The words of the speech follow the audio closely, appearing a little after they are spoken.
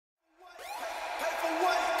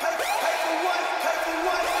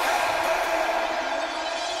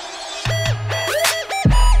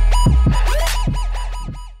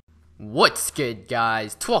What's good,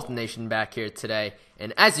 guys? 12th Nation back here today,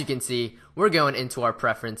 and as you can see, we're going into our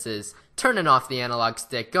preferences, turning off the analog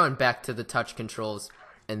stick, going back to the touch controls,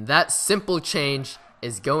 and that simple change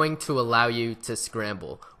is going to allow you to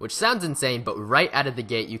scramble, which sounds insane, but right out of the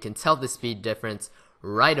gate you can tell the speed difference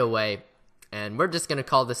right away. And we're just going to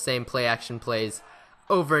call the same play action plays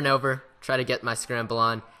over and over, try to get my scramble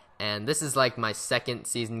on. And this is like my second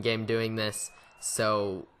season game doing this,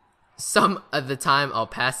 so some of the time I'll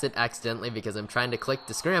pass it accidentally because I'm trying to click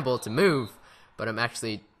to scramble to move, but I'm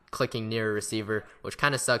actually clicking near a receiver, which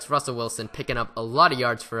kind of sucks. Russell Wilson picking up a lot of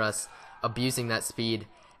yards for us, abusing that speed,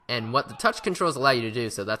 and what the touch controls allow you to do,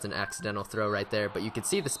 so that's an accidental throw right there, but you can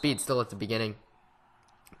see the speed still at the beginning.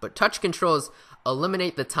 But touch controls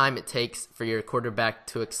eliminate the time it takes for your quarterback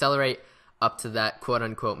to accelerate up to that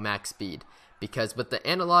quote-unquote max speed, because with the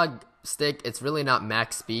analog stick, it's really not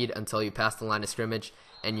max speed until you pass the line of scrimmage,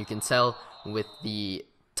 and you can tell with the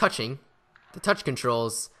touch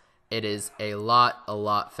controls, it is a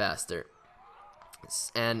lot faster.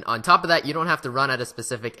 And on top of that, you don't have to run at a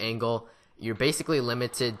specific angle. You're basically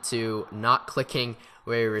limited to not clicking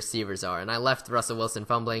where your receivers are. And I left Russell Wilson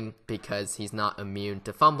fumbling because he's not immune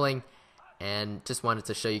to fumbling, and just wanted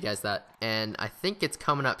to show you guys that. And I think it's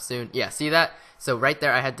coming up soon. Yeah, see that? So right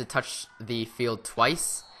there, I had to touch the field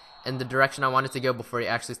twice in the direction I wanted to go before he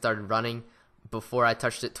actually started running. Before I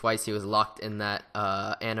touched it twice, he was locked in that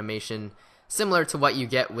animation, similar to what you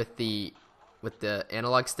get with the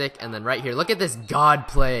analog stick. And then right here, look at this god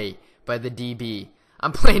play by the DB.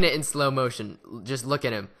 I'm playing it in slow motion. Just look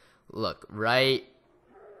at him. Look, right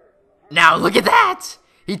now, look at that!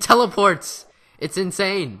 He teleports. It's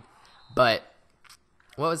insane. But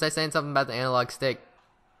what was I saying? Something about the analog stick?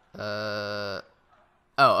 Oh,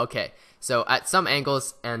 okay. So at some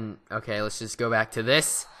angles, and okay, let's just go back to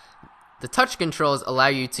this. The touch controls allow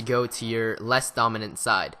you to go to your less dominant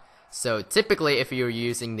side. So typically, if you're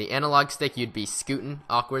using the analog stick, you'd be scooting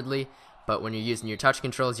awkwardly. But when you're using your touch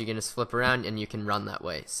controls, you can just flip around and you can run that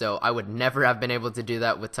way. So I would never have been able to do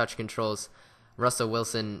that with touch controls. Russell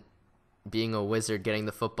Wilson being a wizard, getting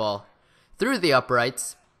the football through the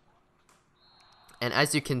uprights. And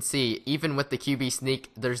as you can see, even with the QB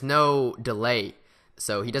sneak, there's no delay.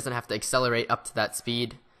 So he doesn't have to accelerate up to that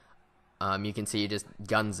speed. You can see he just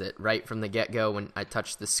guns it right from the get-go when I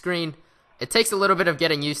touch the screen. It takes a little bit of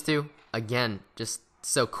getting used to. Again, just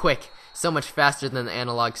so quick, so much faster than the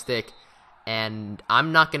analog stick. And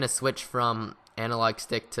I'm not going to switch from analog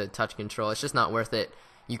stick to touch control. It's just not worth it.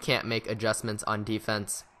 You can't make adjustments on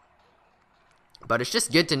defense. But it's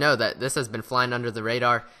just good to know that this has been flying under the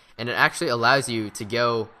radar, and it actually allows you to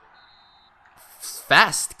go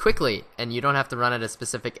fast, quickly, and you don't have to run at a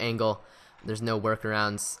specific angle. There's no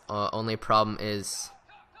workarounds. Only problem is,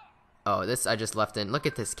 oh, this I just left in. Look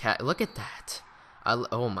at this cat. Look at that.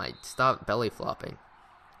 Oh my, stop belly flopping.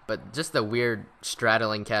 But just the weird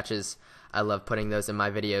straddling catches, I love putting those in my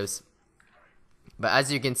videos. But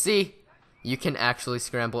as you can see, you can actually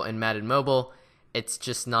scramble in Madden Mobile. It's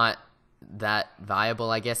just not that viable,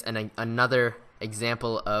 I guess. And another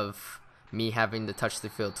example of me having to touch the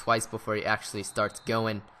field twice before he actually starts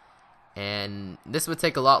going. And this would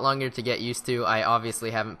take a lot longer to get used to. I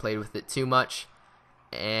obviously haven't played with it too much.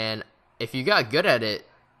 And if you got good at it,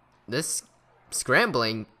 this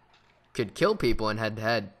scrambling could kill people in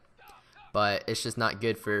head-to-head. But it's just not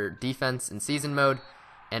good for defense in season mode.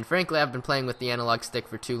 And frankly, I've been playing with the analog stick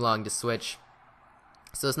for too long to switch.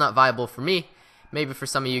 So it's not viable for me. Maybe for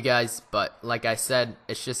some of you guys. But like I said,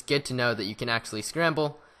 it's just good to know that you can actually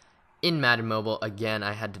scramble in Madden Mobile. Again,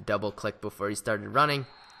 I had to double click before he started running.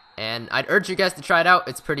 And I'd urge you guys to try it out.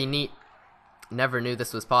 It's pretty neat. Never knew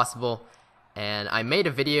this was possible. And I made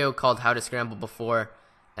a video called How to Scramble before.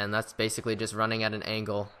 And that's basically just running at an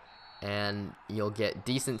angle. And you'll get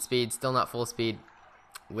decent speed, still not full speed.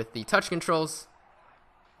 With the touch controls,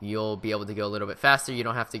 you'll be able to go a little bit faster. You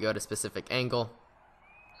don't have to go to a specific angle.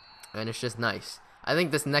 And it's just nice. I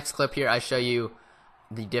think this next clip here, I show you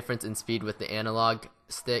the difference in speed with the analog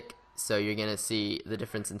stick. So you're going to see the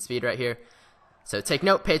difference in speed right here. So take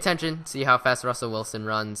note, pay attention, see how fast Russell Wilson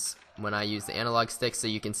runs when I use the analog stick. So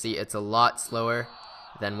you can see it's a lot slower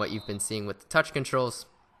than what you've been seeing with the touch controls.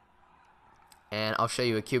 And I'll show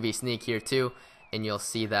you a QB sneak here too, and you'll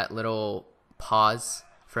see that little pause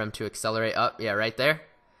for him to accelerate up. Yeah, right there.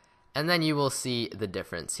 And then you will see the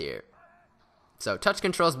difference here. So touch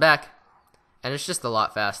controls back, and it's just a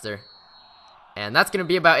lot faster. And that's going to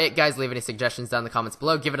be about it, guys. Leave any suggestions down in the comments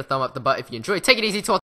below. Give it a thumb up the butt if you enjoyed. Take it easy.